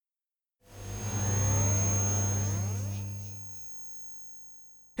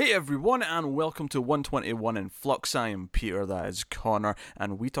Hey everyone, and welcome to 121 in Flux. I am Peter, that is Connor,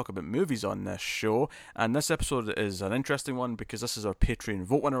 and we talk about movies on this show. And this episode is an interesting one because this is our Patreon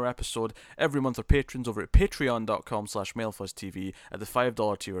Vote Winner episode. Every month our patrons over at patreon.com/MailFuzzTV at the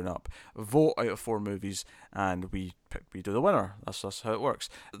 $5 tier and up vote out of 4 movies, and we do the winner. That's how it works.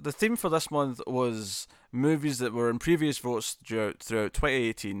 The theme for this month was movies that were in previous votes throughout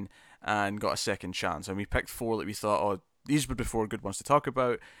 2018 and got a second chance, and we picked 4 that we thought, these would be 4 good ones to talk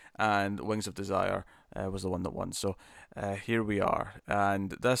about, and Wings of Desire was the one that won. So here we are,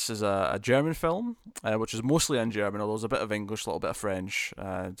 and this is a German film, which is mostly in German, although there's a bit of English, a little bit of French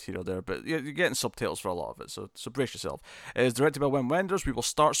here or there, but you're getting subtitles for a lot of it, so brace yourself. It is directed by Wim Wenders. We will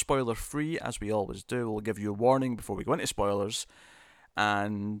start spoiler free, as we always do. We'll give you a warning before we go into spoilers,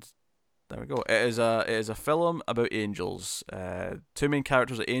 and there we go. It is a film about angels. 2 main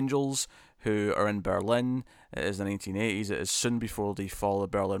characters are angels who are in Berlin. It is the 1980s. It is soon before the fall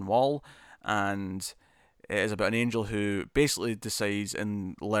of the Berlin Wall, and it is about an angel who basically decides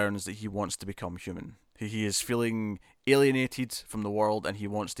and learns that he wants to become human. He is feeling alienated from the world, and he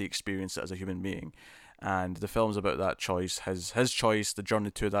wants to experience it as a human being. And the film's about that choice, his choice, the journey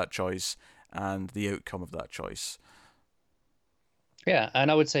to that choice, and the outcome of that choice. Yeah,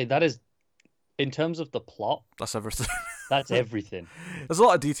 and I would say that is, in terms of the plot, That's everything. that's everything. There's a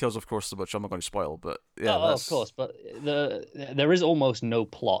lot of details, of course, which I'm not going to spoil, but yeah, Of course, but there is almost no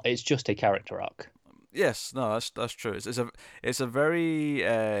plot. It's just a character arc. Yes, no, that's true. It's a very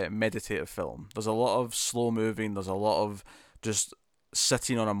meditative film. There's a lot of slow moving. There's a lot of just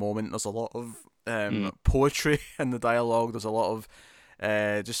sitting on a moment. There's a lot of poetry in the dialogue. There's a lot of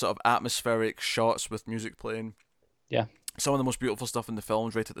just sort of atmospheric shots with music playing. Yeah. Some of the most beautiful stuff in the film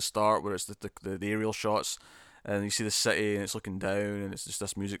is right at the start, where it's the aerial shots, and you see the city, and it's looking down, and it's just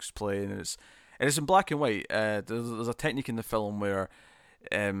this music's playing, and it's in black and white. There's a technique in the film where,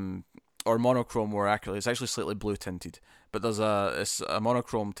 or monochrome more accurately, it's actually slightly blue tinted, but it's a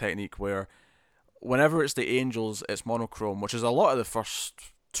monochrome technique where, whenever it's the angels, it's monochrome, which is a lot of the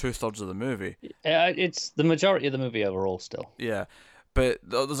first 2/3 of the movie. It's the majority of the movie overall still. Yeah. But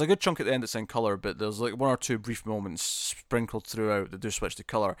there's a good chunk at the end that's in colour, but there's like 1 or 2 brief moments sprinkled throughout that do switch to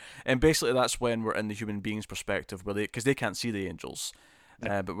colour. And basically that's when we're in the human being's perspective, because they can't see the angels.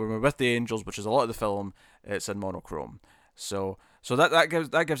 Yeah. But when we're with the angels, which is a lot of the film, it's in monochrome. So that gives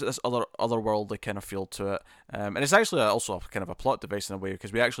it this otherworldly kind of feel to it. And it's actually also a kind of a plot device in a way,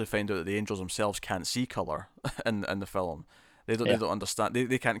 because we actually find out that the angels themselves can't see colour in the film. They don't understand.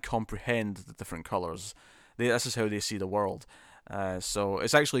 They can't comprehend the different colours. This is how they see the world. So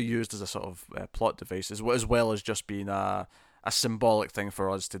it's actually used as a sort of plot device, as well as just being a symbolic thing for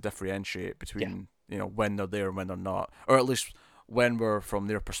us to differentiate between when they're there and when they're not, or at least when we're from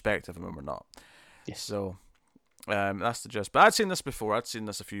their perspective and when we're not. Yes. So that's the gist. But I'd seen this before. I'd seen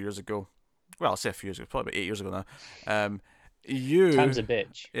this a few years ago. Well, I'll say a few years ago, probably about 8 years ago now. Time's a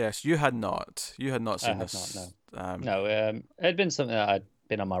bitch. Yes, you had not. You had not seen this. Not, no. It had been something that had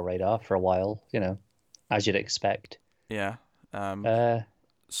been on my radar for a while. As you'd expect. Yeah. Yeah.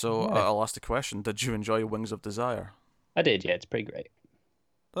 I'll ask the question: did you enjoy Wings of Desire? I did. Yeah, it's pretty great.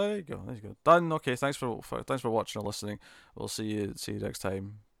 There you go. Done. Okay. Thanks for watching or listening. We'll see you next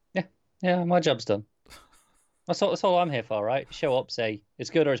time. Yeah. My job's done. That's all I'm here for, right? Show up, say it's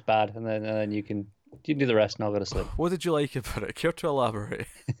good or it's bad, and then you can do the rest, and I'll go to sleep. What did you like about it? Care to elaborate?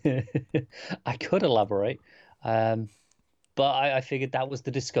 I could elaborate, but I figured that was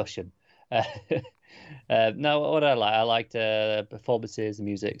the discussion. No, what I liked performances, the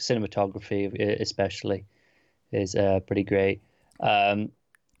music, cinematography especially is pretty great. The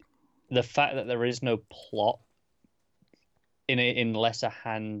fact that there is no plot in lesser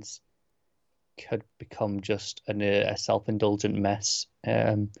hands could become just a self-indulgent mess,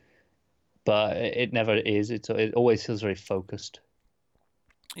 but it never is. It always feels very focused.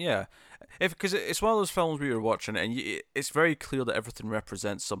 Yeah, because it's one of those films we were watching, and it's very clear that everything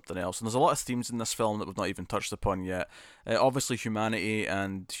represents something else. And there's a lot of themes in this film that we've not even touched upon yet. Obviously, humanity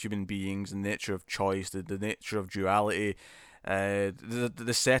and human beings, and the nature of choice, the nature of duality.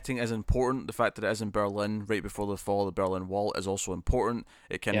 The setting is important. The fact that it is in Berlin right before the fall of the Berlin Wall is also important.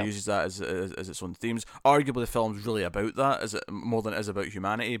 It kind of uses that as its own themes. Arguably, the film's really about that, is it more than it is about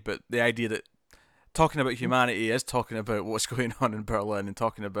humanity. But the idea that talking about humanity is talking about what's going on in Berlin, and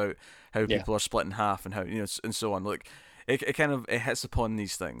talking about how people are split in half, and how and so on. Like it kind of hits upon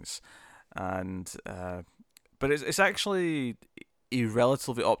these things, and but it's actually a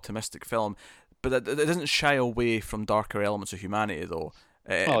relatively optimistic film. But it doesn't shy away from darker elements of humanity, though.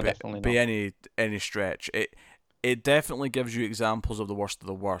 Definitely not. By any stretch. It definitely gives you examples of the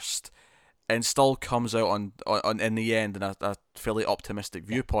worst, and still comes out on in the end in a fairly optimistic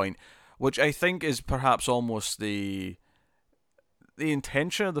viewpoint, which I think is perhaps almost the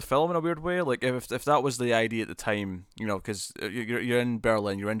intention of the film in a weird way. Like if that was the idea at the time, because you're in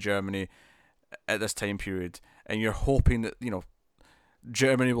Berlin, you're in Germany at this time period, and you're hoping that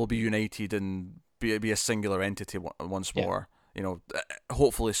Germany will be united and be a singular entity once more.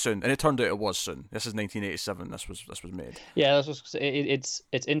 Hopefully soon, and it turned out it was soon. This is 1987. This was made. Yeah, it's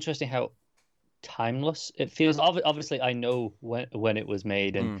interesting how timeless it feels. Obviously, I know when it was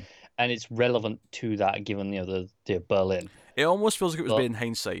made, and it's relevant to that given the Berlin. It almost feels like it was made in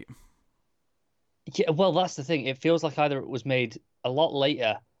hindsight. Yeah, well, that's the thing. It feels like either it was made a lot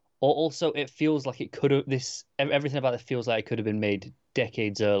later, or also it feels like it could have. Everything about it feels like it could have been made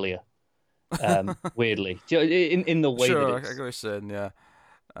decades earlier. Weirdly, in the way sure, that I get what you're saying. Yeah,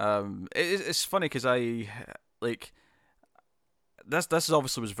 it's funny because I like this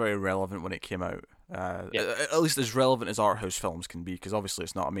obviously was very relevant when it came out. At least as relevant as art house films can be, because obviously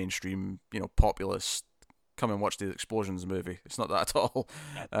it's not a mainstream, populist come and watch the explosions movie. It's not that at all.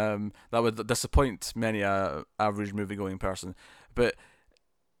 That would disappoint many a average movie going person, but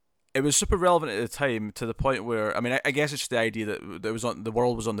it was super relevant at the time, to the point where, I guess it's the idea that the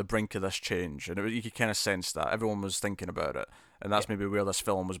world was on the brink of this change, and you could kind of sense that everyone was thinking about it, and that's maybe where this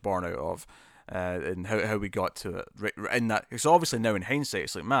film was born out of, and how we got to it. In that, because obviously now in hindsight,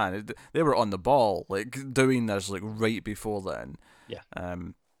 it's like, man, they were on the ball, like doing this like right before then. Yeah.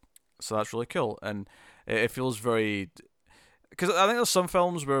 So that's really cool, and it feels very. Because I think there's some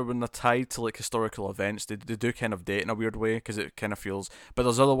films where when they're tied to like historical events, they do kind of date in a weird way, because it kind of feels. But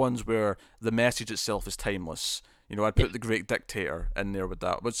there's other ones where the message itself is timeless. I'd put The Great Dictator in there with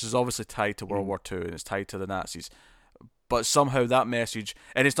that, which is obviously tied to World War II and it's tied to the Nazis. But somehow that message,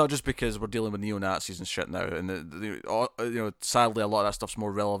 and it's not just because we're dealing with neo-Nazis and shit now, and sadly a lot of that stuff's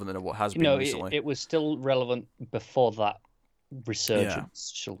more relevant than what has been recently. It was still relevant before that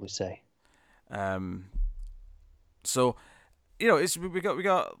resurgence, shall we say? So. We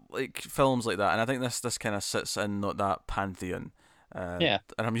got like films like that, and I think this kind of sits in that pantheon. And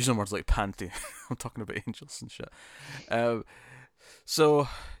I'm using words like pantheon. I'm talking about angels and shit. So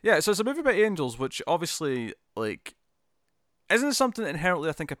it's a movie about angels, which obviously like isn't something that inherently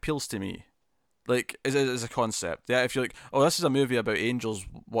I think appeals to me. Like as a concept, yeah. If you're like, oh, this is a movie about angels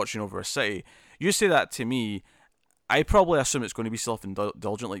watching over a city, you say that to me, I probably assume it's going to be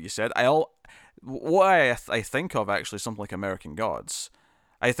self-indulgent, like you said. What I think of actually is something like American Gods.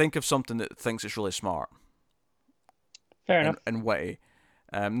 I think of something that thinks it's really smart. Fair enough. And witty.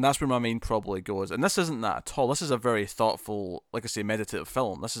 And that's where my mind probably goes. And this isn't that at all. This is a very thoughtful, like I say, meditative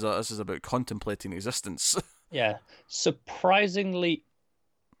film. This is about contemplating existence. Yeah. Surprisingly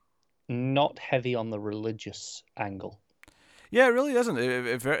not heavy on the religious angle. Yeah, it really isn't.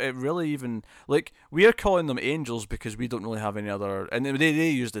 It really even, like, we are calling them angels because we don't really have any other, and they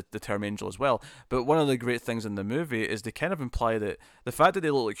use the term angel as well, but one of the great things in the movie is they kind of imply that the fact that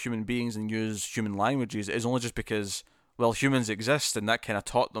they look like human beings and use human languages is only just because, well, humans exist, and that kind of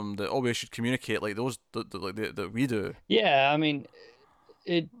taught them that, we should communicate like those that we do. Yeah,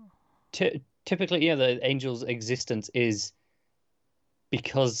 typically, the angel's existence is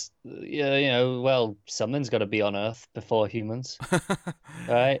because something's got to be on Earth before humans,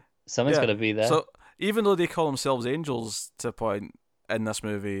 right? Something's got to be there. So even though they call themselves angels to a point in this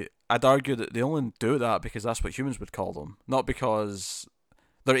movie, I'd argue that they only do that because that's what humans would call them, not because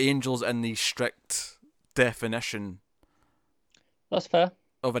they're angels in the strict definition. That's fair.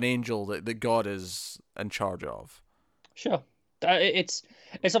 Of an angel that God is in charge of. Sure, it's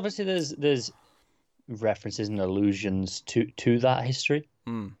obviously there's references and allusions to that history,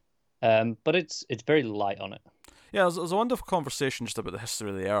 but it's very light on it. Yeah, there's a wonderful conversation just about the history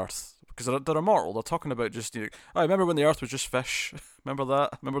of the Earth, because they're immortal. They're talking about just I remember when the Earth was just fish. Remember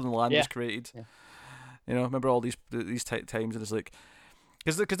that? Remember when the land was created? Yeah. Remember all these times, and it's like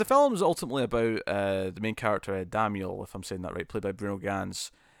because the film is ultimately about the main character Damiel, if I'm saying that right, played by Bruno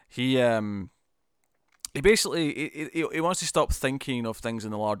Ganz. He basically he wants to stop thinking of things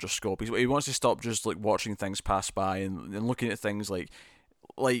in the larger scope. He wants to stop just like watching things pass by and looking at things like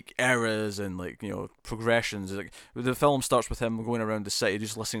eras and progressions. Like the film starts with him going around the city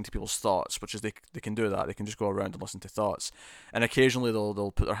just listening to people's thoughts, which is they can do that. They can just go around and listen to thoughts, and occasionally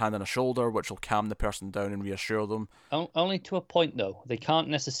they'll put their hand on a shoulder, which will calm the person down and reassure them. Only to a point though. They can't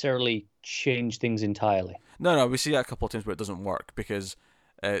necessarily change things entirely. No, we see that a couple of times where it doesn't work because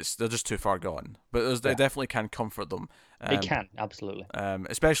they're just too far gone. But they definitely can comfort them. They can, absolutely.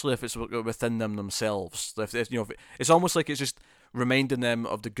 Especially if it's within them themselves. If it's almost like it's just reminding them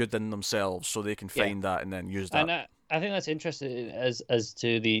of the good in themselves, so they can find that and then use that. And I think that's interesting as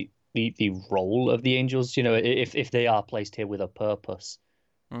to the the role of the angels. You know, if they are placed here with a purpose,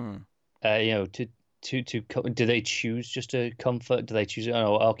 Mm. you know, do they choose just to comfort? Do they choose?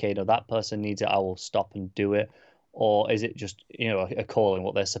 Oh, okay, no, that person needs it. I will stop and do it, or is it just a calling,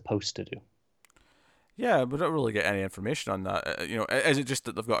 what they're supposed to do? Yeah, we don't really get any information on that. Is it just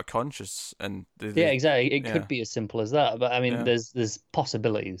that they've got a conscience and Yeah, exactly. It yeah, could be as simple as that, but I mean, yeah, there's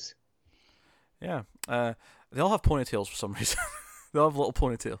possibilities. yeah. They all have ponytails for some reason. They all have little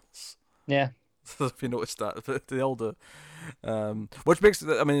ponytails. Yeah, If you noticed that, but they all do. Which makes,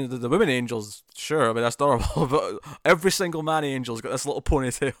 I mean, the women angels, sure, I mean, that's normal, but every single man angel's got this little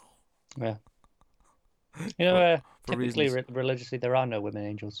ponytail yeah. for, for Typically, reasons. religiously, there are no women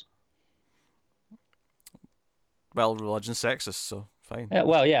angels. Well, religion's sexist, so fine. Yeah,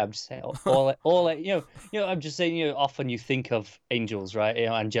 well, yeah, I'm just saying I'm just saying, often you think of angels, right?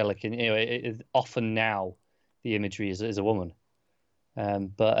 Angelic, and often now the imagery is a woman.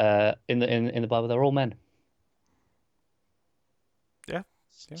 But in the Bible, they're all men. Yeah,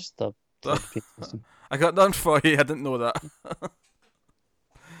 It's yeah. just the belief system. I got none for you, I didn't know that.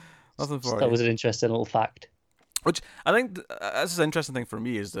 Nothing for That you. was an interesting little fact. Which I think this is an interesting thing for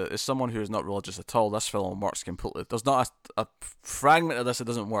me is that as someone who is not religious at all, this film works completely. There's not a fragment of this that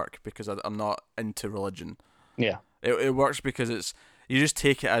doesn't work because I'm not into religion. Yeah, It works because you just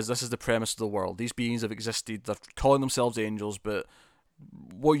take it as this is the premise of the world. These beings have existed. They're calling themselves angels, but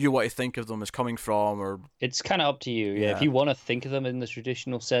what you want to think of them is coming from, or it's kind of up to you. Yeah, if yeah, you want to think of them in the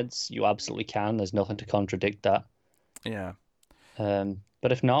traditional sense, you absolutely can. There's nothing to contradict that. yeah.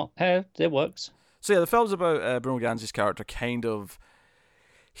 But if not, it works. So yeah, the film's about Bruno Ganzi's character. Kind of,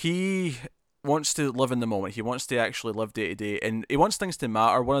 he wants to live in the moment. He wants to actually live day to day, and he wants things to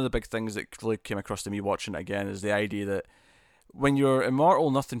matter. One of the big things that really came across to me watching it again is the idea that when you're immortal,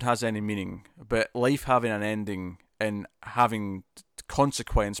 nothing has any meaning. But life having an ending and having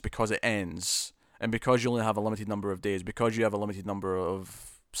consequence because it ends, and because you only have a limited number of days, because you have a limited number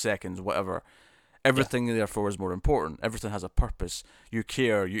of seconds, whatever. Everything therefore is more important. Everything has a purpose. You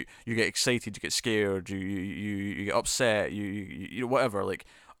care. You get excited. You get scared. You get upset. You whatever. Like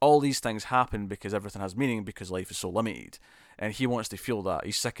all these things happen because everything has meaning because life is so limited, and he wants to feel that.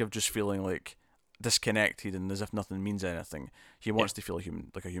 He's sick of just feeling like disconnected and as if nothing means anything. He wants to feel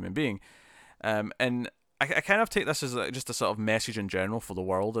like a human being, and I kind of take this as just a sort of message in general for the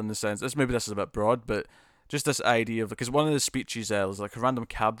world in the sense. Maybe this is a bit broad, but just this idea of because one of the speeches there's like a random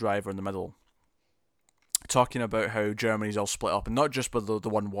cab driver in the middle talking about how Germany's all split up, and not just with the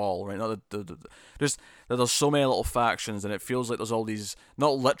one wall, right? Not just that there's so many little factions, and it feels like there's all these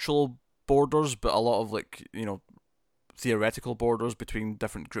not literal borders, but a lot of like theoretical borders between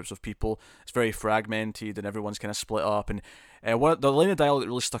different groups of people. It's very fragmented, and everyone's kind of split up. And the line of dialogue that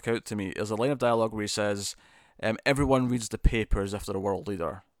really stuck out to me is a line of dialogue where he says, "Everyone reads the paper as if they're a world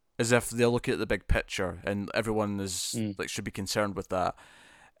leader, as if they look at the big picture, and everyone is like should be concerned with that."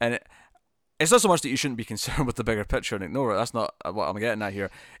 And it's not so much that you shouldn't be concerned with the bigger picture and ignore it. That's not what I'm getting at here.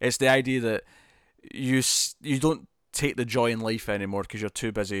 It's the idea that you don't take the joy in life anymore because you're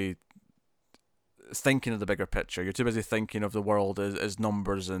too busy thinking of the bigger picture. You're too busy thinking of the world as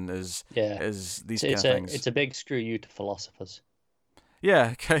numbers and as these kind of things. It's a big screw you to philosophers.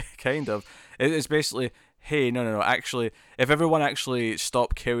 Yeah, kind of. It's basically, hey, no. Actually, if everyone actually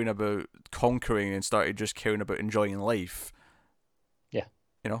stopped caring about conquering and started just caring about enjoying life,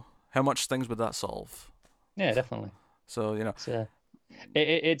 how much things would that solve? Yeah, definitely. So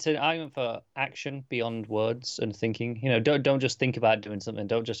it's an argument for action beyond words and thinking. Don't just think about doing something.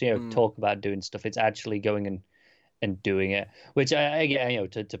 Don't just talk about doing stuff. It's actually going and doing it. Which again,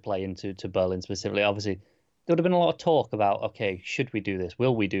 to play into Berlin specifically, obviously there would have been a lot of talk about, okay, should we do this?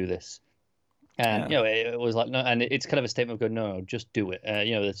 Will we do this? And it was like no, and it's kind of a statement of going, no, just do it.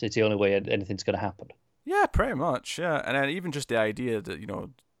 It's the only way anything's going to happen. Yeah, pretty much. Yeah, and then even just the idea that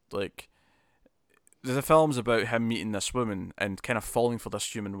like the film's about him meeting this woman and kind of falling for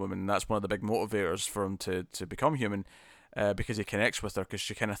this human woman. And that's one of the big motivators for him to become human, because he connects with her because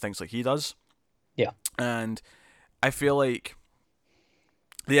she kind of thinks like he does. Yeah, and I feel like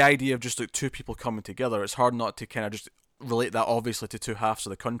the idea of just like two people coming together, it's hard not to kind of just relate that obviously to two halves of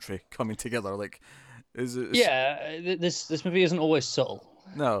the country coming together. Like, this movie isn't always subtle.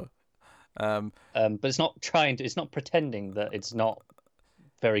 No, but it's not it's not pretending that it's not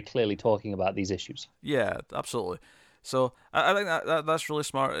very clearly talking about these issues. Yeah, absolutely. So I think that's really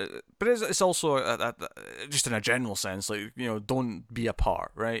smart, but it's also just in a general sense, like don't be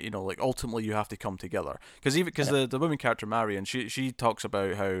apart, right? Like ultimately you have to come together because the woman character Marion, she talks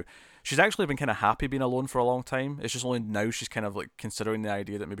about how she's actually been kind of happy being alone for a long time. It's just only now she's kind of like considering the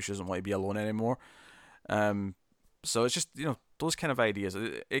idea that maybe she doesn't want to be alone anymore. So it's just those kind of ideas.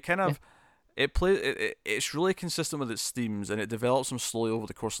 It kind of it's really consistent with its themes, and it develops them slowly over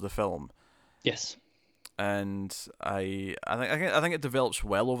the course of the film. Yes. And I think it develops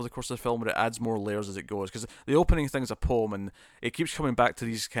well over the course of the film, but it adds more layers as it goes. Because the opening thing's a poem, and it keeps coming back to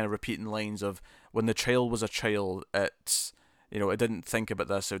these kind of repeating lines of when the child was a child, it didn't think about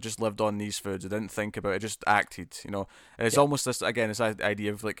this. It just lived on these foods. It didn't think about it. It just acted. And it's almost this again. This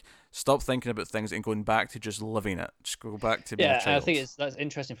idea of like stop thinking about things and going back to just living it. Just go back to being a child. Yeah, I think that's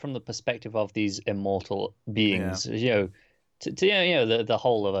interesting from the perspective of these immortal beings. The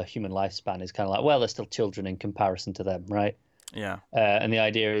whole of a human lifespan is kind of like, well, they're still children in comparison to them, right? Yeah. And the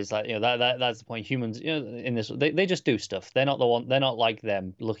idea is like, that's the point. Humans, in this, they just do stuff. They're not the one. They're not like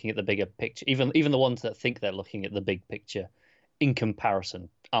them looking at the bigger picture. Even the ones that think they're looking at the big picture, in comparison,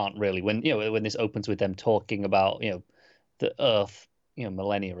 aren't really. When this opens with them talking about the Earth,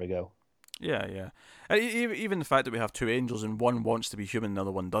 millennia ago. Yeah, yeah. And even the fact that we have two angels and one wants to be human and the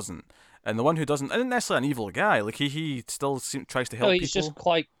other one doesn't. And the one who doesn't isn't necessarily an evil guy. Like, he still tries to help people. No, he's just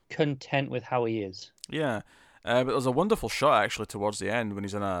quite content with how he is. Yeah. But there's a wonderful shot, actually, towards the end when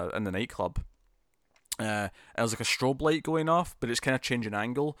he's in the nightclub. And there's like a strobe light going off, but it's kind of changing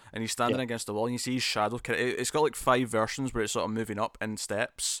angle, and he's standing against the wall, and you see his shadow. It's got like 5 versions where it's sort of moving up in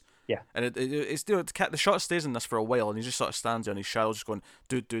steps. Yeah, and the shot stays in this for a while, and he just sort of stands there, and his shadow's just going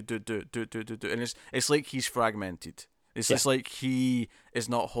do, and it's like he's fragmented. It's just like he is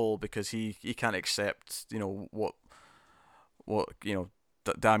not whole because he can't accept what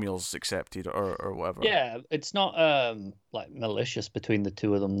Daniel's accepted or whatever. Yeah, it's not like malicious between the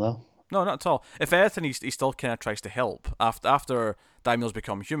two of them though. No, not at all. If anything, he still kind of tries to help. After Daniel's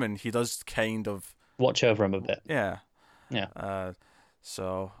become human, he does kind of watch over him a bit. Yeah. Yeah.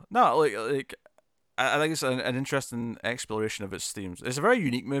 So no, like I think it's an interesting exploration of its themes. It's a very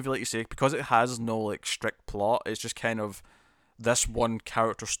unique movie, like you say, because it has no like strict plot. It's just kind of this one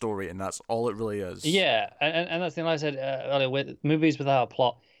character story, and that's all it really is. Yeah, and that's the thing I said earlier. With movies without a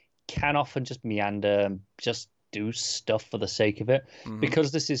plot can often just meander and just do stuff for the sake of it.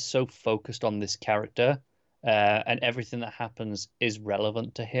 Because this is so focused on this character, and everything that happens is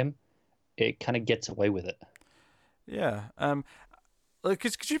relevant to him. It kind of gets away with it. Yeah.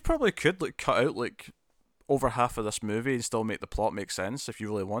 Cause you probably could like cut out like over half of this movie and still make the plot make sense if you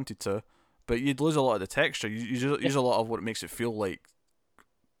really wanted to, but you'd lose a lot of the texture. You use a lot of what makes it feel like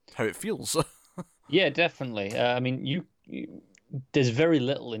how it feels. Yeah, definitely. I mean, you there's very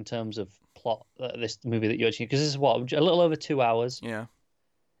little in terms of plot this movie that you're watching, because this is what, a little over 2 hours. Yeah.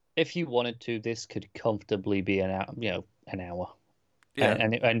 If you wanted to, this could comfortably be an hour. Yeah.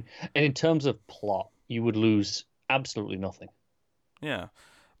 And in terms of plot, you would lose absolutely nothing. Yeah,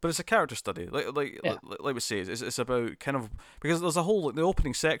 but it's a character study. Like we say, it's about kind of, because there's a whole the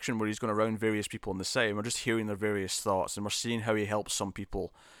opening section where he's going around various people in the city, and we're just hearing their various thoughts, and we're seeing how he helps some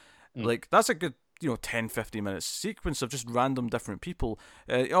people. Like that's a good 10-15 minute sequence of just random different people.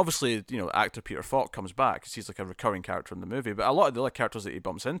 Obviously, actor Peter Falk comes back because he's like a recurring character in the movie, but a lot of the other characters that he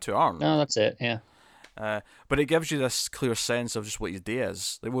bumps into aren't. No, that's it. Yeah. But it gives you this clear sense of just what his day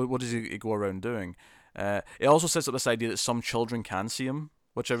is. Like, what does he go around doing? It also sets up this idea that some children can see him,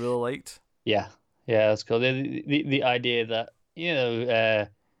 which I really liked. Yeah, that's cool. The idea that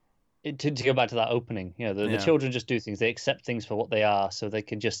to go back to that opening, the children just do things. They accept things for what they are, so they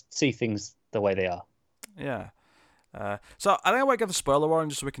can just see things the way they are. Yeah. So I think I want to give a spoiler warning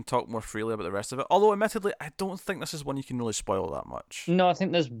just so we can talk more freely about the rest of it. Although, admittedly, I don't think this is one you can really spoil that much. No, I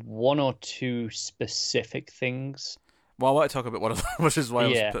think there's one or two specific things. Well, I want to talk about one of them, which is why I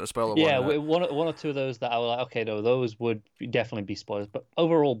was putting a spoiler warning. Yeah, one or two of those that I was like, okay, no, those would definitely be spoilers. But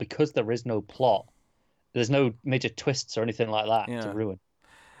overall, because there is no plot, there's no major twists or anything like that to ruin.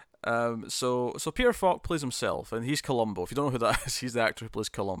 So Peter Falk plays himself, and he's Columbo. If you don't know who that is, he's the actor who plays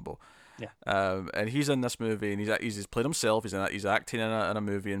Columbo. Yeah. And he's in this movie, and he's played himself. He's acting in a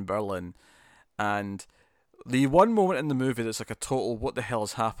movie in Berlin, and the one moment in the movie that's like a total what the hell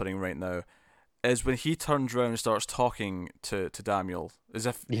is happening right now is when he turns around and starts talking to Daniel, as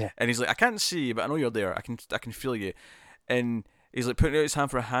if, and he's like, I can't see you, but I know you're there. I can feel you, and he's like putting out his hand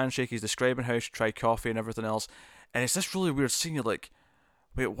for a handshake. He's describing how he should try coffee and everything else, and it's this really weird scene. You're like,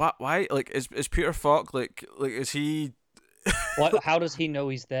 wait, what? Why? Like, is Peter Falk like is he? How does he know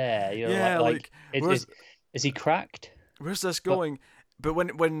he's there? Is he cracked? Where's this going? But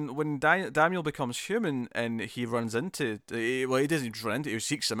when Daniel becomes human and he runs into, he doesn't run into, he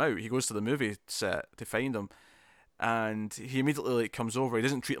seeks him out. He goes to the movie set to find him, and he immediately comes over. He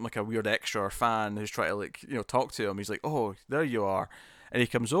doesn't treat him like a weird extra or fan who's trying to talk to him. He's like, oh, there you are, and he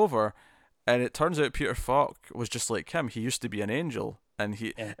comes over, and it turns out Peter Falk was just like him. He used to be an angel, and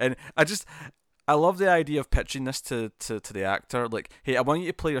I love the idea of pitching this to the actor. Like, hey, I want you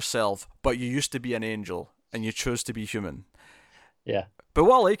to play yourself, but you used to be an angel and you chose to be human. Yeah. But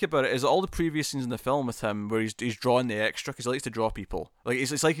what I like about it is all the previous scenes in the film with him where he's drawing the extra because he likes to draw people. Like,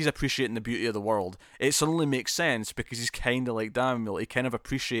 it's like he's appreciating the beauty of the world. It suddenly makes sense because he's kind of like Daniel. He kind of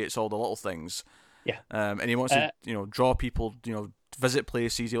appreciates all the little things. Yeah. And he wants to, draw people, visit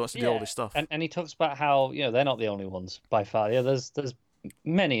places. He wants to do all this stuff. And he talks about how, they're not the only ones by far. Yeah, there's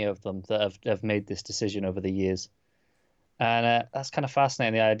many of them that have made this decision over the years. And that's kind of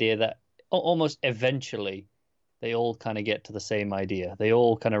fascinating, the idea that almost eventually they all kind of get to the same idea. They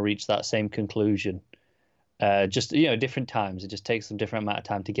all kind of reach that same conclusion. Just, different times. It just takes them different amount of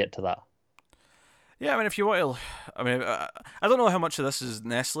time to get to that. Yeah, I mean, if you want to, I don't know how much of this is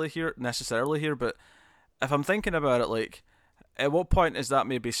necessarily here, but if I'm thinking about it, like, at what point is that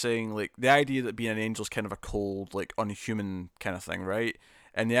maybe saying, like, the idea that being an angel is kind of a cold, like, unhuman kind of thing, right?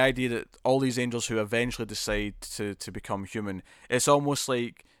 And the idea that all these angels who eventually decide to become human, it's almost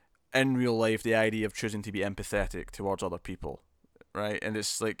like, in real life, the idea of choosing to be empathetic towards other people, right? And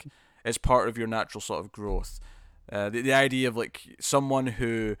it's like, it's part of your natural sort of growth. The idea of, like, someone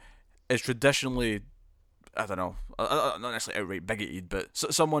who is traditionally, I don't know, not necessarily outright bigoted, but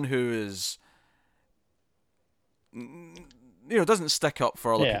someone who is, doesn't stick up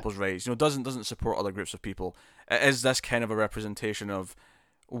for other people's rights, doesn't support other groups of people. Is this kind of a representation of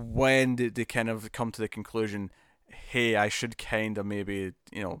when did they kind of come to the conclusion, hey, I should kind of maybe,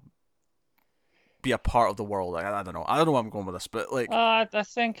 be a part of the world? I don't know. I don't know where I'm going with this, but like, I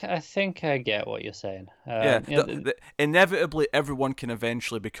think I get what you're saying. Inevitably, everyone can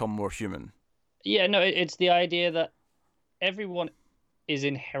eventually become more human. Yeah, no, it's the idea that everyone is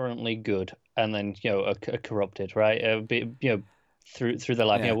inherently good, and then are corrupted, right? Through their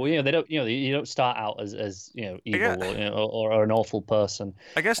life. Yeah. They don't. You don't start out as evil or an awful person.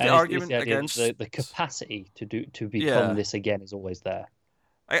 I guess the argument against the capacity to become this again is always there.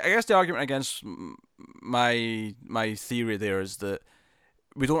 I guess the argument against my theory there is that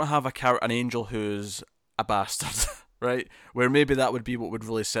we don't have an angel who's a bastard, right? Where maybe that would be what would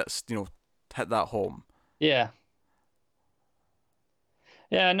really hit that home. Yeah.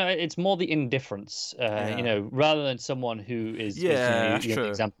 Yeah, no, it's more the indifference, rather than someone who is the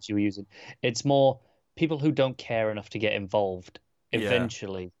examples you were using. It's more people who don't care enough to get involved.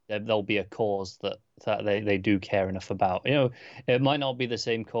 Eventually, there'll be a cause that they do care enough about. It might not be the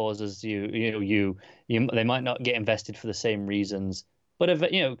same cause as you. They might not get invested for the same reasons, but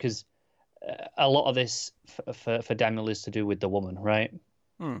because a lot of this for Daniel is to do with the woman, right?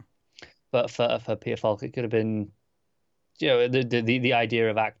 But for Peter Falk, it could have been, the idea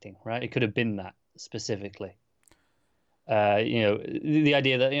of acting, right? It could have been that specifically. The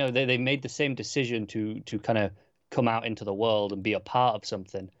idea that they made the same decision to kind of come out into the world and be a part of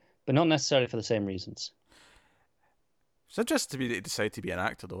something, but not necessarily for the same reasons. It's interesting that he decided to be an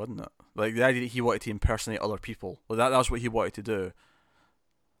actor, though, isn't it? Like the idea that he wanted to impersonate other people. Well, that's what he wanted to do.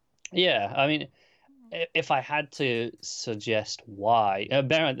 Yeah, I mean, if I had to suggest why,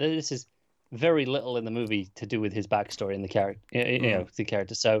 bear in mind, this is very little in the movie to do with his backstory and the character, the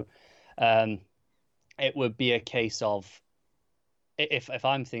character. So, it would be a case of, if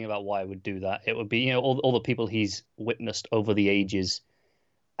I'm thinking about why I would do that, it would be all the people he's witnessed over the ages,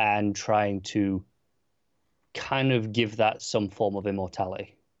 and trying to kind of give that some form of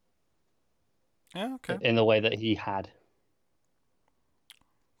immortality. Yeah, okay. In the way that he had.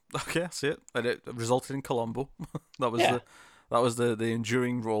 Okay, I see it, and it resulted in Columbo. that was the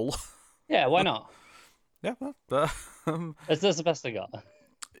enduring role. Yeah, why not? Yeah, that's the best I got.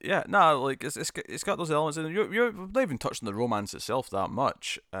 Yeah, like it's got those elements in it. You're not even touching the romance itself that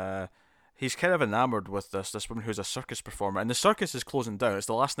much. He's kind of enamored with this woman who's a circus performer, and the circus is closing down. It's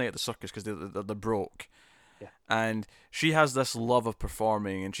the last night at the circus because they're broke. Yeah. And she has this love of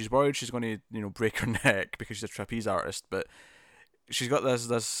performing, and she's worried she's going to break her neck because she's a trapeze artist, but she's got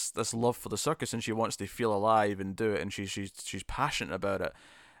this love for the circus, and she wants to feel alive and do it, and she's passionate about it.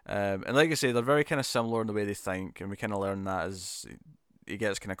 And like I say, they're very kind of similar in the way they think, and we kind of learn that as he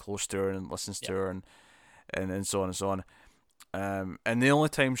gets kind of close to her and listens to her and so on and so on. And the only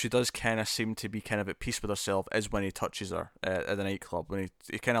time she does kind of seem to be kind of at peace with herself is when he touches her at the nightclub, when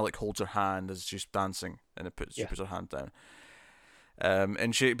he kind of like holds her hand as she's dancing, and she puts her hand down.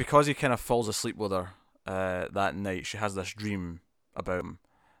 And because he kind of falls asleep with her that night, she has this dream about him.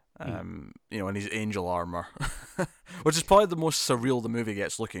 In his angel armor, which is probably the most surreal the movie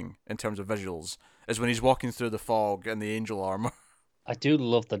gets looking in terms of visuals, is when he's walking through the fog in the angel armor. I do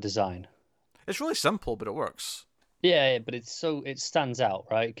love the design. It's really simple, but it works. Yeah, but it stands out,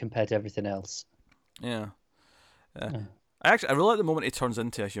 right, compared to everything else. Yeah. I really like the moment he turns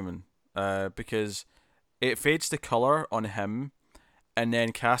into a human. because it fades to color on him, and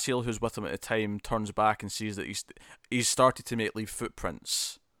then Cassiel, who's with him at the time, turns back and sees that he's started to leave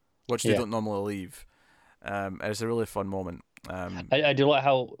footprints, which they don't normally leave. It's a really fun moment. I do like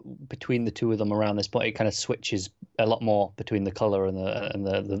how between the two of them around this point it kind of switches a lot more between the color and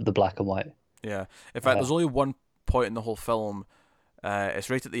the black and white. Yeah. In fact, there's only one point in the whole film. It's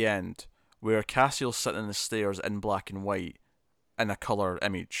right at the end where Cassiel's sitting on the stairs in black and white in a color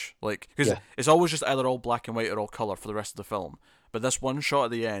image, because it's always just either all black and white or all color for the rest of the film. But this one shot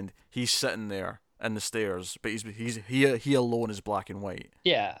at the end, he's sitting there in the stairs, but he alone is black and white.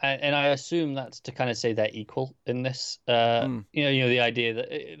 Yeah, and I assume that's to kind of say they're equal in this. You know, the idea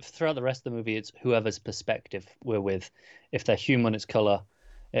that throughout the rest of the movie, it's whoever's perspective we're with. If they're human, it's color.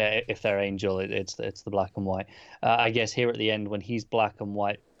 If they're angel, it's the black and white. I guess here at the end, when he's black and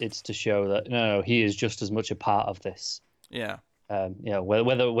white, it's to show that no, he is just as much a part of this. Yeah. You know,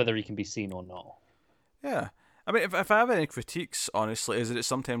 whether he can be seen or not. Yeah. I mean, if I have any critiques, honestly, is that it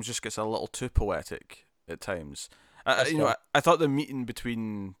sometimes just gets a little too poetic at times. I thought the meeting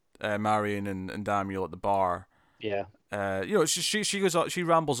between Marion and Daniel at the bar. Yeah. She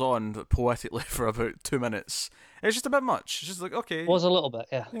rambles on poetically for about 2 minutes. It's just a bit much. It's just like, okay. It was a little bit,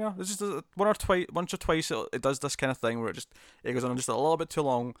 yeah. You know, it's just once or twice it does this kind of thing where it goes on just a little bit too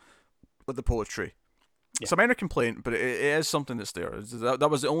long with the poetry. Yeah. It's a minor complaint, but it is something that's there. That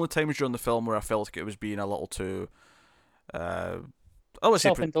was the only times during the film where I felt like it was being a little too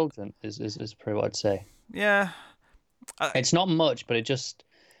self-indulgent is pretty what I'd say. Yeah. It's not much, but it just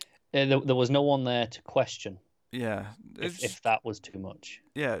there was no one there to question. Yeah. If that was too much.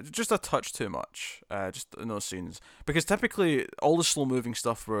 Yeah, just a touch too much. Just in those scenes. Because typically all the slow moving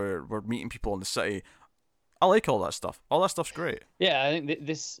stuff where we're meeting people in the city, I like all that stuff. All that stuff's great. Yeah, I think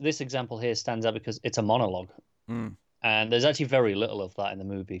this example here stands out because it's a monologue. And there's actually very little of that in the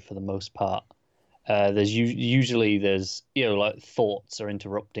movie for the most part. There's usually like thoughts or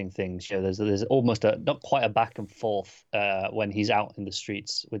interrupting things. You know, there's almost not quite a back and forth when he's out in the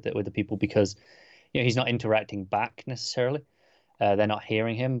streets with the people, because he's not interacting back necessarily. They're not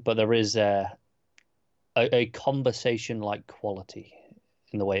hearing him, but there is a conversation-like quality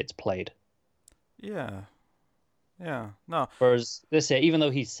in the way it's played. Yeah. Yeah. No. Whereas this here, even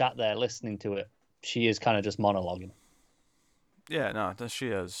though he's sat there listening to it, she is kind of just monologuing. Yeah, no, she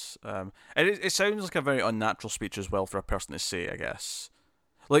is. And it sounds like a very unnatural speech as well for a person to say, I guess.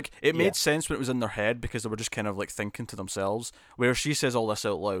 Like, it made sense when it was in their head because they were just kind of like thinking to themselves, where she says all this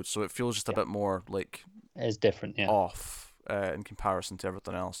out loud, so it feels just a bit more like it's different, off in comparison to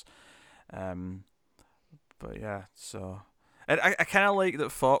everything else. But yeah, so and I kind of like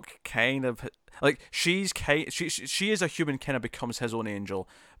that Falk kind of like she is a human, kind of becomes his own angel,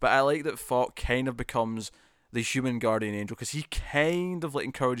 but I like that Falk kind of becomes the human guardian angel because he kind of like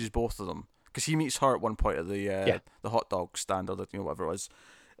encourages both of them, because he meets her at one point at the hot dog stand or whatever it was,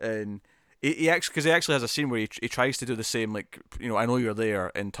 and he actually has a scene where he tries to do the same, like, I know you're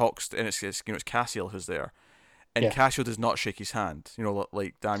there, and talks and it's Cassiel who's there, and Cassiel does not shake his hand,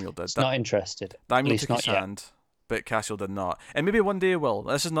 like Daniel did. He's not interested. Daniel took his hand, but Cassiel did not, and maybe one day he will.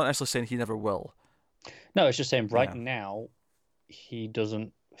 This is not necessarily saying he never will. No, it's just saying now he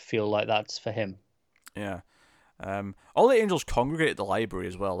doesn't feel like that's for him. Yeah. All the angels congregate at the library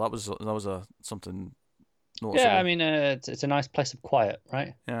as well. That was something noticeable. Yeah, I mean, it's a nice place of quiet,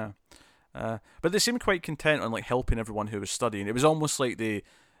 right? Yeah. But they seemed quite content on like helping everyone who was studying. It was almost like it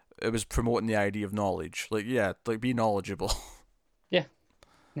was promoting the idea of knowledge. Like, be knowledgeable. Yeah.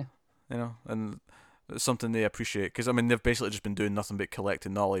 And it's something they appreciate, because I mean they've basically just been doing nothing but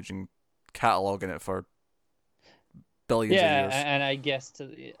collecting knowledge and cataloging it for billions of years. Yeah, and I guess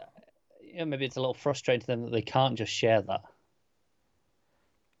maybe it's a little frustrating to them that they can't just share that.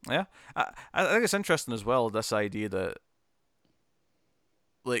 Yeah, I think it's interesting as well, this idea that,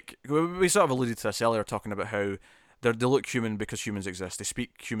 like, we sort of alluded to this earlier, talking about how they look human because humans exist. They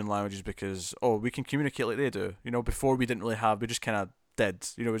speak human languages because, we can communicate like they do. Before we didn't really have, we just kind of did.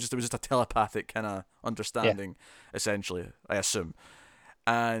 It was just a telepathic kind of understanding, essentially, I assume.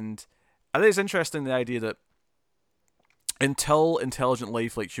 And I think it's interesting, the idea that until intelligent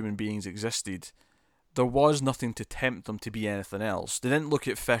life like human beings existed, there was nothing to tempt them to be anything else. They didn't look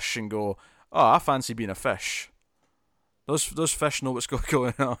at fish and go, "Oh, I fancy being a fish." Those fish know what's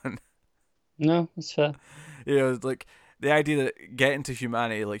going on. No, that's fair. Like the idea that getting to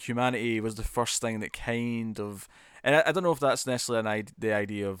humanity, like humanity was the first thing that kind of, and I don't know if that's necessarily the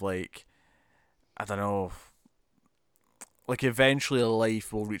idea of, like, I don't know, like eventually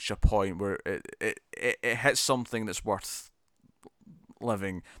life will reach a point where it hits something that's worth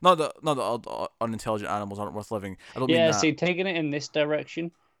living. Not that unintelligent animals aren't worth living. I don't mean that. See, taking it in this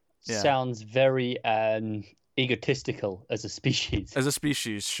direction, sounds very egotistical as a species. As a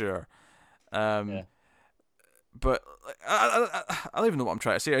species, sure. Yeah. But I don't even know what I'm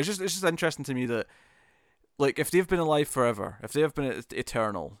trying to say. It's just interesting to me that, like, if they've been alive forever, if they have been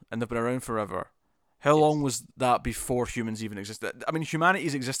eternal and they've been around forever, how Yes. long was that before humans even existed? I mean,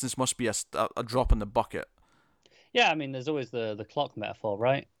 humanity's existence must be a drop in the bucket. Yeah, I mean, there's always the clock metaphor,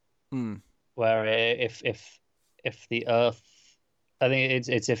 right? Hmm. Where if the Earth, I think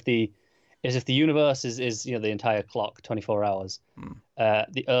it's if the universe is the entire clock, 24 hours. Hmm.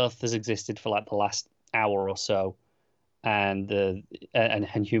 The Earth has existed for like the last hour or so, and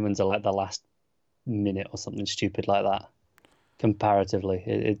and humans are like the last minute or something stupid like that. Comparatively,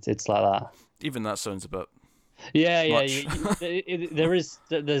 it's like that. Even that sounds a bit Yeah, yeah. much. There is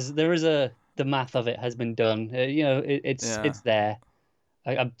the math of it has been done. It's Yeah. it's there.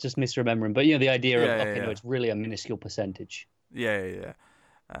 I'm just misremembering, but the idea of Yeah, okay, yeah, no, yeah. it's really a minuscule percentage. Yeah, yeah,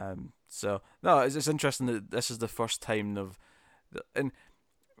 yeah. So no, it's interesting that this is the first time and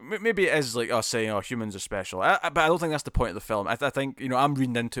maybe it is like us saying, "Oh, humans are special," but I don't think that's the point of the film. I think I'm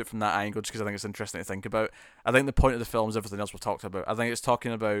reading into it from that angle just because I think it's interesting to think about. I think the point of the film is everything else we've talked about. I think it's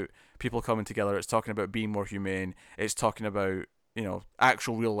talking about people coming together. It's talking about being more humane. It's talking about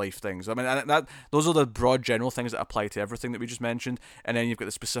actual real life things. I mean, that those are the broad general things that apply to everything that we just mentioned, and then you've got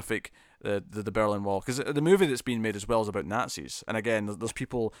the specific the Berlin Wall, because the movie that's being made as well is about Nazis. And again, there's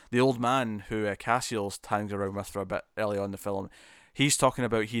people. The old man who Cassiel's hangs around with for a bit early on in the film. He's talking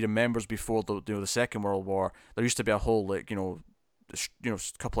about he remembers before the Second World War there used to be a whole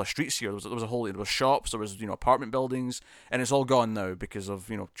couple of streets here. There was shops, there was apartment buildings, and it's all gone now because of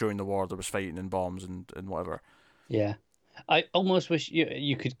during the war there was fighting and bombs and whatever. Yeah, I almost wish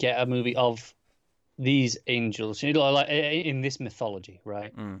you could get a movie of these angels, like in this mythology,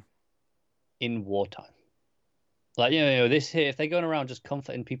 right? Mm. In wartime, like this here, if they're going around just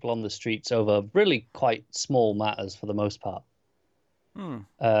comforting people on the streets over really quite small matters for the most part. Hmm.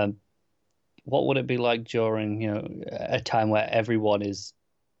 What would it be like during a time where everyone is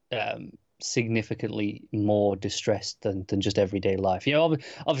significantly more distressed than just everyday life?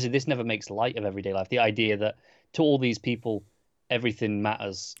 Obviously this never makes light of everyday life. The idea that to all these people everything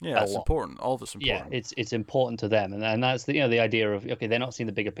matters Yeah, a it's lot. important. All of it's Yeah, important. it's important to them, and that's the idea of okay, they're not seeing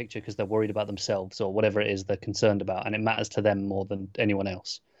the bigger picture because they're worried about themselves or whatever it is they're concerned about, and it matters to them more than anyone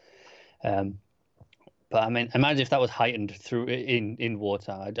else. Um, but I mean, imagine if that was heightened through in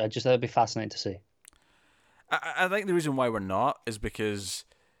wartime. That'd be fascinating to see. I think the reason why we're not is because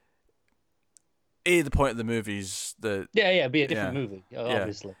the point of the movies that Yeah, it'd be a different movie,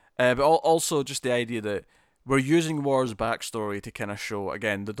 obviously. but also just the idea that we're using war's backstory to kind of show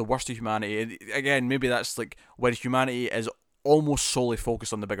again the worst of humanity. And again, maybe that's like when humanity is almost solely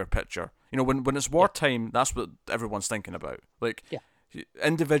focused on the bigger picture. When it's wartime, that's what everyone's thinking about. Like, Yeah.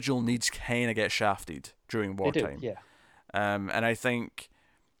 individual needs kind of get shafted during They do, wartime. yeah. And I think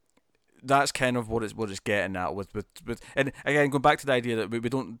that's kind of what it's getting at with and again going back to the idea that we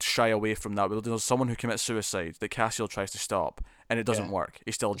don't shy away from that. There's someone who commits suicide that Cassiel tries to stop and it doesn't work.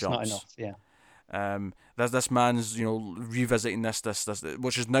 He still It's jumps. not enough, yeah. There's this man's revisiting this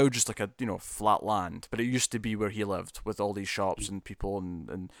which is now just like a flat land, but it used to be where he lived with all these shops and people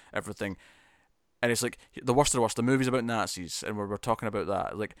and everything. And it's like the worst of the worst. The movie's about Nazis, and we're talking about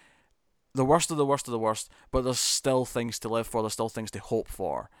that. Like the worst of the worst of the worst, but there's still things to live for. There's still things to hope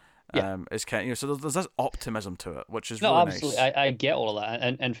for. Yeah. It's kind of, so there's this optimism to it, which is No, really absolutely. nice. I get all of that,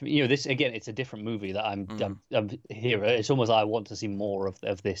 and for me, this again, it's a different movie that I'm here. It's almost like I want to see more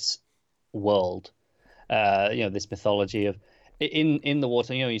of this world. This mythology of in the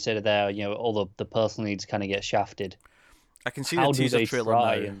water. You said it there. All the personal needs kind of get shafted. I can see How the do teaser they trailer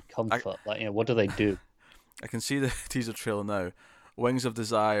try now. and comfort? What do they do? I can see the teaser trailer now. Wings of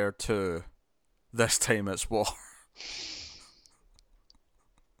Desire 2. This time it's war.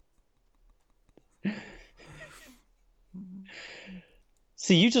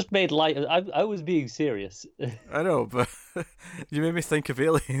 See, you just made light. I was being serious. I know, but you made me think of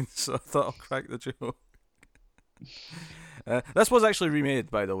Aliens, so I thought I'll crack the joke. This was actually remade,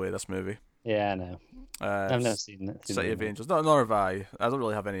 by the way, this movie. Yeah, I know. I've never seen it. City of Angels. No, nor have I. I don't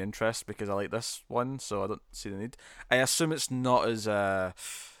really have any interest because I like this one, so I don't see the need. I assume it's not as art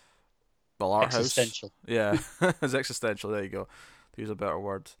house. Existential. Yeah, as existential. There you go. To use a better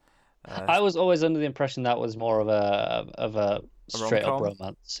word. I was always under the impression that was more of a straight up rom-com?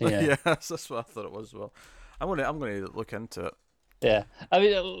 romance. Yeah. Yes, that's what I thought it was as well. I'm gonna look into it. Yeah, I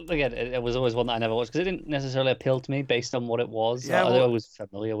mean, again, it was always one that I never watched because it didn't necessarily appeal to me based on what it was. Yeah, I was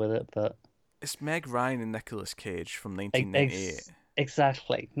familiar with it, but It's Meg Ryan and Nicolas Cage from 1998.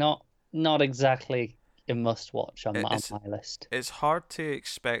 exactly, not exactly a must watch on It's my list. it's hard to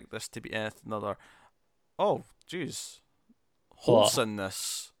expect this to be anything other. Oh, jeez, Holt's What? in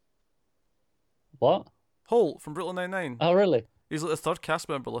this. What? Holt from Brooklyn Nine-Nine. Oh, really? He's like the third cast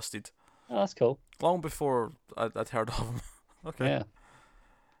member listed. Oh, that's cool. Long before I'd heard of him. Okay. Yeah.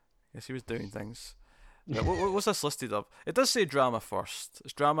 Yes, he was doing things. Right, what's this listed of? It does say drama first.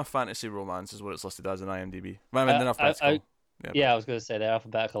 It's drama, fantasy, romance is what it's listed as in IMDb. I mean, then alphabetical. Yeah, I was going to say they're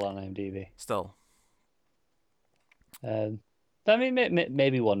alphabetical on IMDb. Still. I mean,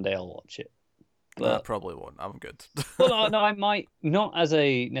 maybe one day I'll watch it. But I probably won't. I'm good. Well, no, I might not as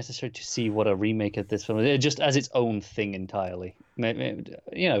a necessary to see what a remake of this film is, just as its own thing entirely. Maybe,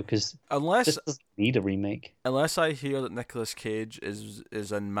 because this doesn't need a remake. Unless I hear that Nicolas Cage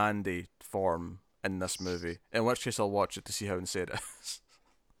is in Mandy form in this movie, in which case I'll watch it to see how insane it is.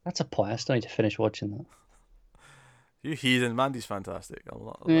 That's a point. I still need to finish watching that. You heathen. Mandy's fantastic. I'll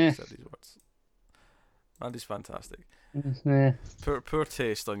not accept these words. Mandy's fantastic. Yeah. Poor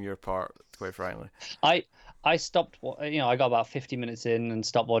taste on your part, quite frankly. I stopped. I got about 50 minutes in and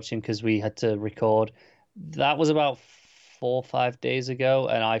stopped watching because we had to record. That was about 4 or 5 days ago,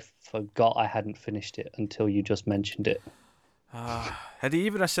 and I forgot I hadn't finished it until you just mentioned it. Had he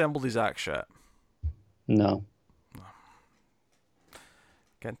even assembled his act yet? No.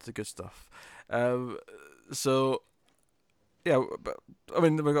 Get into the good stuff. So, yeah, but I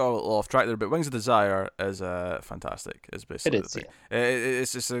mean, we got a little off track there, but Wings of Desire is fantastic. Is basically It is, the thing.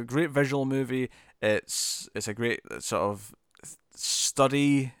 It's a great visual movie. It's a great sort of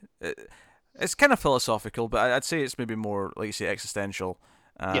study. It's kind of philosophical, but I'd say it's maybe more, like you say, existential.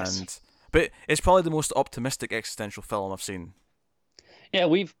 Yes. But it's probably the most optimistic existential film I've seen. Yeah,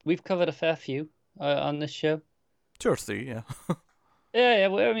 we've covered a fair few on this show. 2 or 3, yeah. Yeah.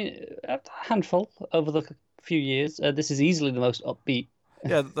 Well, I mean, a handful over the few years. This is easily the most upbeat.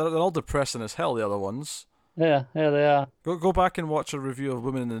 Yeah, they're all depressing as hell, the other ones. Yeah, they are. Go back and watch a review of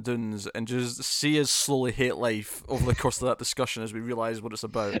Women in the Dunes and just see us slowly hate life over the course of that discussion as we realise what it's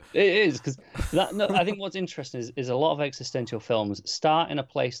about. It is, because I think what's interesting is a lot of existential films start in a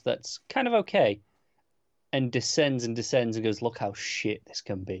place that's kind of okay and descends and goes, look how shit this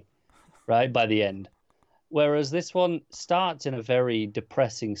can be, right, by the end. Whereas this one starts in a very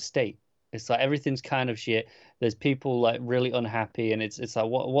depressing state. It's like everything's kind of shit. There's people like really unhappy, and it's like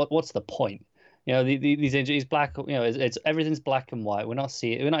what's the point? These injuries, black. It's everything's black and white. We're not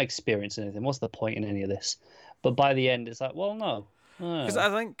experiencing anything. What's the point in any of this? But by the end, it's like, well, no. Because I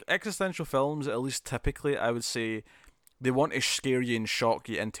think existential films, at least typically, I would say, they want to scare you and shock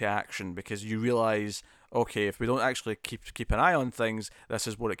you into action because you realise, okay, if we don't actually keep an eye on things, this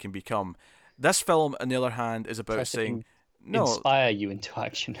is what it can become. This film, on the other hand, is about saying, no, inspire you into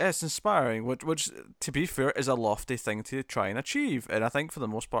action. It's inspiring, which, to be fair, is a lofty thing to try and achieve, and I think for the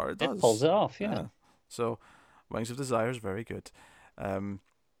most part it does. It pulls it off, yeah. So, Wings of Desire is very good. Now,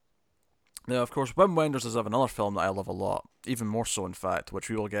 of course, Wim Wenders does have another film that I love a lot, even more so, in fact,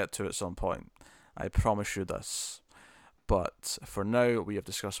 which we will get to at some point. I promise you this. But for now, we have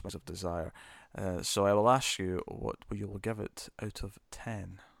discussed Wings of Desire. So I will ask you what you will give it out of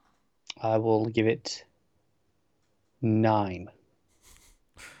 10. I will give it 9.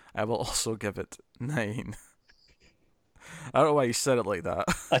 I will also give it 9. I don't know why you said it like that.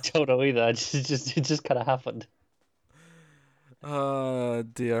 I don't know either. It just kind of happened. Oh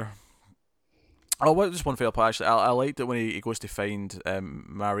dear. Oh, well, just one fail part actually. I liked it when he goes to find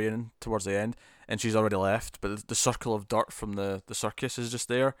Marion towards the end, and she's already left, but the circle of dirt from the circus is just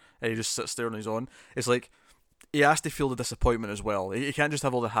there, and he just sits there on his own. It's like he has to feel the disappointment as well. He can't just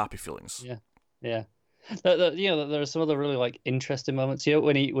have all the happy feelings. Yeah. There are some other really like interesting moments.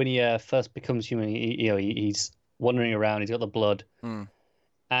 When he first becomes human, he's wandering around. He's got the blood,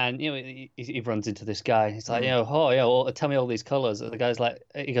 and he runs into this guy. He's like, tell me all these colors. And the guy's like,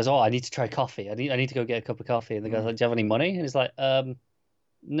 he goes, I need to try coffee. I need to go get a cup of coffee. And the guy's like, do you have any money? And he's like,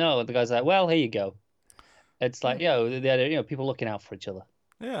 no. And the guy's like, well, here you go. It's like, people looking out for each other.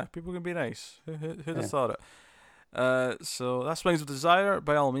 Yeah, people can be nice. Who'd have thought it? So that's Wings of Desire.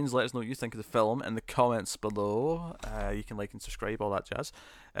 By all means, let us know what you think of the film in the comments below. You can like and subscribe, all that jazz.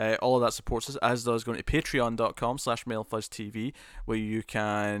 All of that supports us, as does going to patreon.com/MailFuzzTV, where you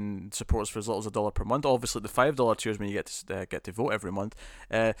can support us for as little as $1 per month. Obviously, the $5 tiers when you get to vote every month.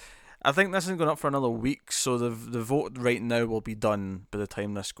 I think this isn't going up for another week, so the vote right now will be done by the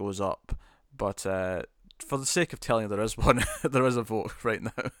time this goes up. But for the sake of telling you, there is one. There is a vote right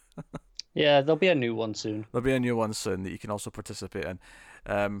now. Yeah, there'll be a new one soon. There'll be a new one soon that you can also participate in.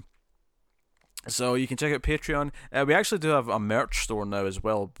 So you can check out Patreon. We actually do have a merch store now as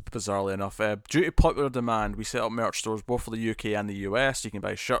well, bizarrely enough. Due to popular demand, we set up merch stores both for the UK and the US. You can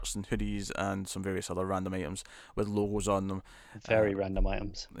buy shirts and hoodies and some various other random items with logos on them. Very random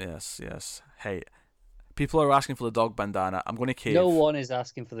items. Yes. Hey, people are asking for the dog bandana. I'm going to cave. No one is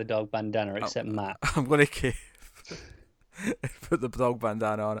asking for the dog bandana except Matt. I'm going to cave. Put the dog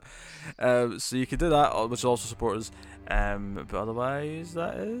bandana on it. So you can do that, which also support us. But otherwise,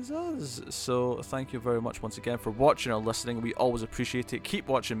 that is us. So thank you very much once again for watching or listening. We always appreciate it. Keep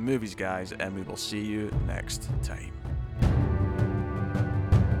watching movies, guys, and we will see you next time.